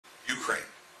Ukraine.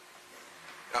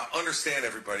 Now, understand,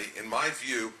 everybody, in my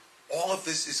view, all of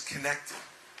this is connected.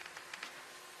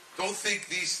 Don't think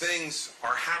these things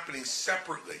are happening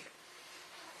separately.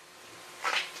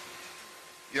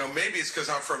 You know, maybe it's because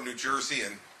I'm from New Jersey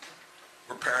and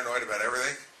we're paranoid about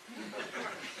everything.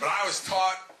 But I was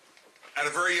taught at a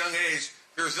very young age,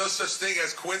 there's no such thing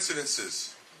as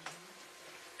coincidences.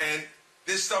 And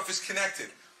this stuff is connected.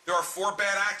 There are 4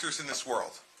 bad actors in this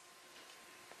world.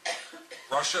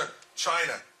 Russia,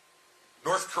 China,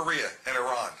 North Korea, and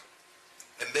Iran.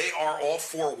 And they are all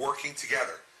 4 working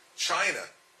together. China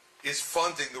is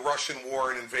funding the Russian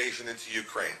war and invasion into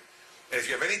Ukraine. And if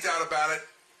you have any doubt about it,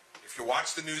 if you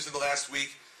watched the news in the last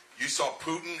week, you saw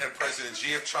Putin and President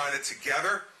Xi of China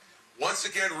together, once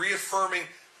again reaffirming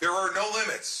there are no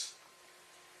limits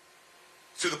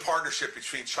to the partnership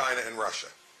between China and Russia.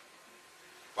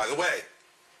 By the way,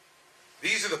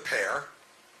 these are the pair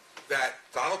that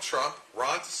Donald Trump,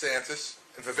 Ron DeSantis,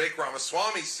 and Vivek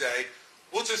Ramaswamy say,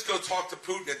 we'll just go talk to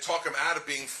Putin and talk him out of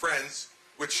being friends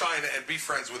with China and be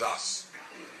friends with us.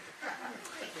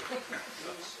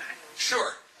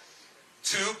 Sure,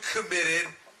 2 committed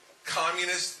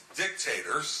communist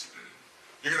dictators.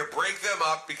 You're going to break them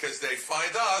up because they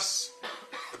find us,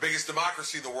 the biggest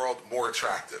democracy in the world, more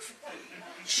attractive.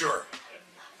 Sure.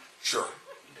 Sure.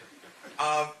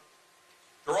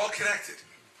 They're all connected.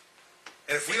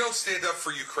 And if we don't stand up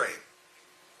for Ukraine,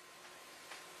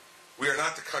 we are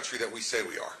not the country that we say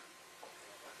we are.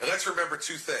 And let's remember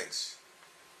 2 things.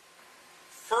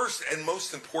 First and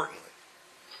most importantly,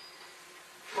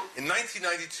 in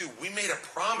 1992, we made a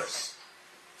promise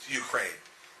to Ukraine.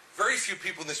 Very few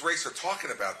people in this race are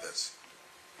talking about this,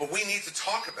 but we need to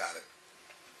talk about it.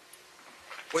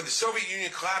 When the Soviet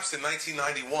Union collapsed in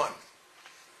 1991,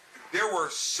 there were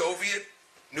Soviet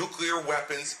nuclear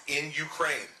weapons in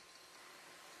Ukraine.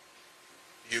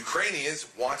 The Ukrainians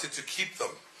wanted to keep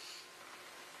them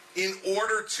in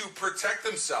order to protect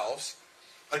themselves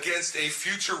against a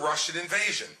future Russian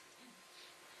invasion.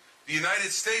 The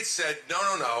United States said,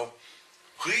 no,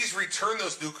 please return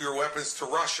those nuclear weapons to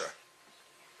Russia.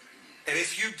 And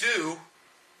if you do,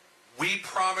 we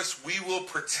promise we will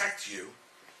protect you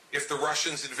if the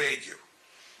Russians invade you.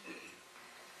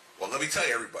 Well, let me tell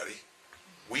you, everybody,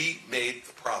 we made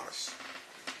the promise.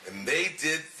 And they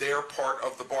did their part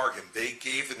of the bargain. They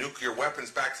gave the nuclear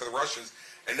weapons back to the Russians,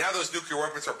 and now those nuclear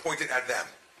weapons are pointed at them.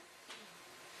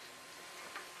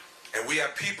 And we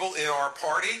have people in our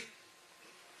party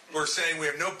who are saying we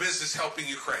have no business helping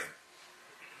Ukraine.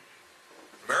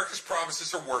 America's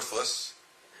promises are worthless.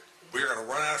 We are going to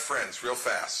run out of friends real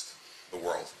fast in the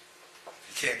world.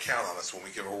 You can't count on us when we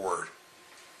give a word.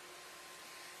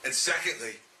 And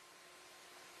secondly,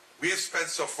 we have spent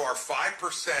so far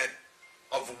 5%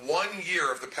 of 1 year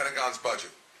of the Pentagon's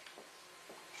budget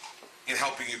in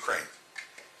helping Ukraine.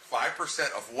 5%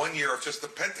 of 1 year of just the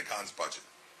Pentagon's budget.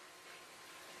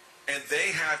 And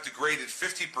they have degraded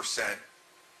 50%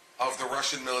 of the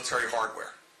Russian military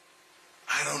hardware.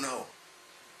 I don't know.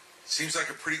 Seems like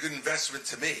a pretty good investment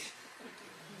to me.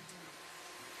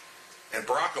 And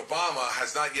Barack Obama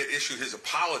has not yet issued his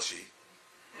apology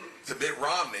to Mitt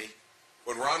Romney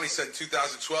when Romney said in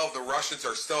 2012 the Russians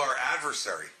are still our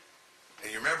adversary.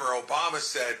 And you remember Obama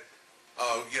said,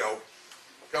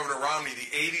 Governor Romney,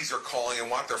 the 80s are calling and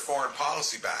want their foreign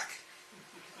policy back.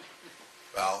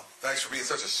 Well, thanks for being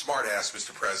such a smart ass,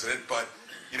 Mr. President, but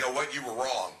you know what? You were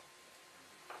wrong.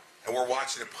 And we're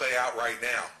watching it play out right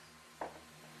now.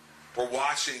 We're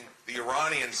watching the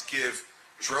Iranians give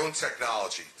drone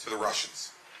technology to the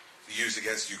Russians to use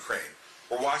against Ukraine.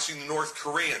 We're watching the North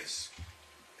Koreans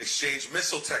exchange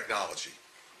missile technology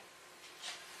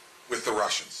with the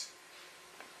Russians.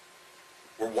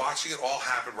 We're watching it all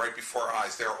happen right before our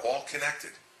eyes. They're all connected.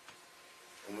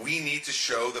 And we need to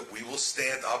show that we will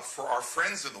stand up for our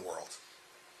friends in the world.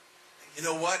 And you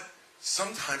know what?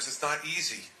 Sometimes it's not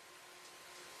easy.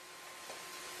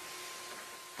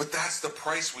 But that's the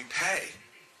price we pay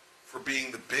for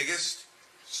being the biggest,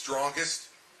 strongest,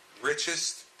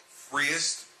 richest,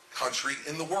 freest country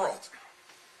in the world.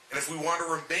 And if we want to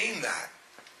remain that,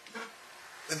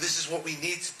 then this is what we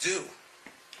need to do.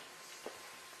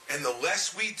 And the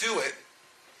less we do it,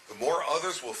 the more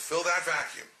others will fill that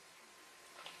vacuum.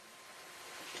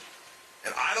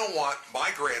 And I don't want my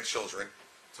grandchildren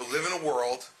to live in a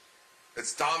world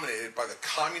that's dominated by the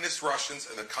communist Russians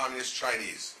and the communist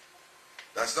Chinese.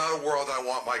 That's not a world I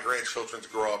want my grandchildren to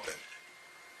grow up in.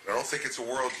 And I don't think it's a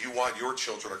world you want your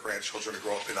children or grandchildren to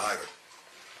grow up in either.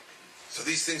 So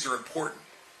these things are important.